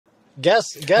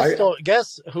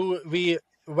Guess who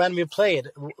when we played,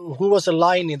 who was a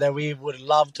line that we would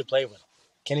love to play with?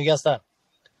 Can you guess that?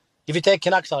 If you take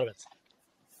Canucks out of it.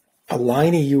 A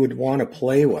liney you would want to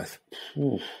play with.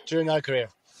 Ooh. During our career.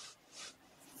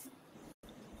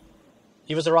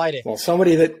 He was a righty. Well,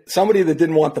 somebody that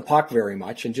didn't want the puck very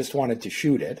much and just wanted to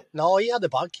shoot it. No, he had the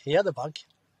puck.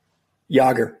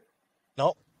 Yager.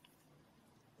 No.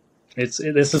 This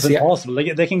is impossible.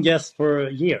 They can guess for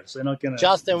years. They're not gonna.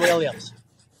 Justin Williams.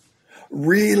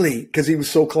 Really? Because he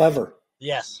was so clever.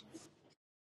 Yes.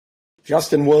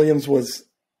 Justin Williams was.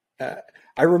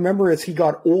 I remember as he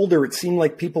got older, it seemed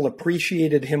like people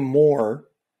appreciated him more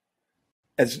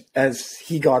as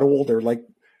he got older. Like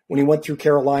when he went through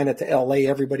Carolina to LA,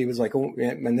 everybody was like, "Oh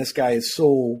man, this guy is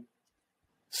so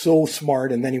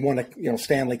smart." And then he won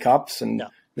Stanley Cups and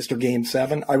Mr. Game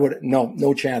 7. I would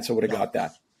no chance I would have got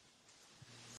that.